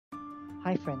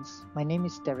Hi friends, my name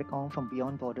is Derek Ong from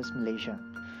Beyond Borders, Malaysia.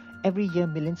 Every year,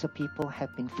 millions of people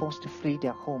have been forced to flee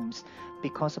their homes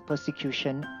because of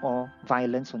persecution or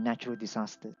violence or natural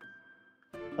disasters.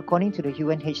 According to the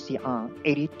UNHCR,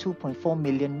 82.4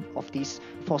 million of these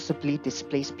forcibly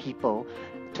displaced people,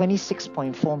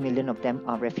 26.4 million of them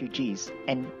are refugees,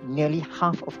 and nearly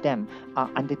half of them are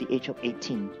under the age of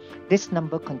 18. This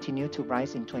number continued to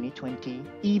rise in 2020,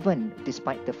 even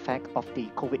despite the fact of the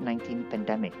COVID-19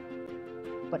 pandemic.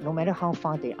 But no matter how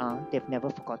far they are, they've never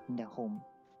forgotten their home.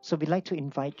 So we'd like to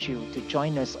invite you to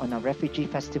join us on our Refugee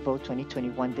Festival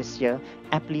 2021 this year,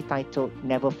 aptly titled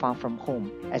Never Far From Home,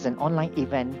 as an online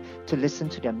event to listen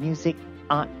to their music,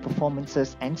 art,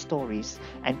 performances, and stories,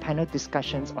 and panel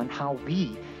discussions on how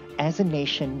we, as a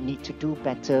nation, need to do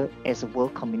better as a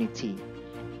world community.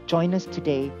 Join us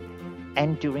today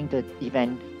and during the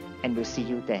event, and we'll see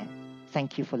you there.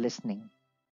 Thank you for listening.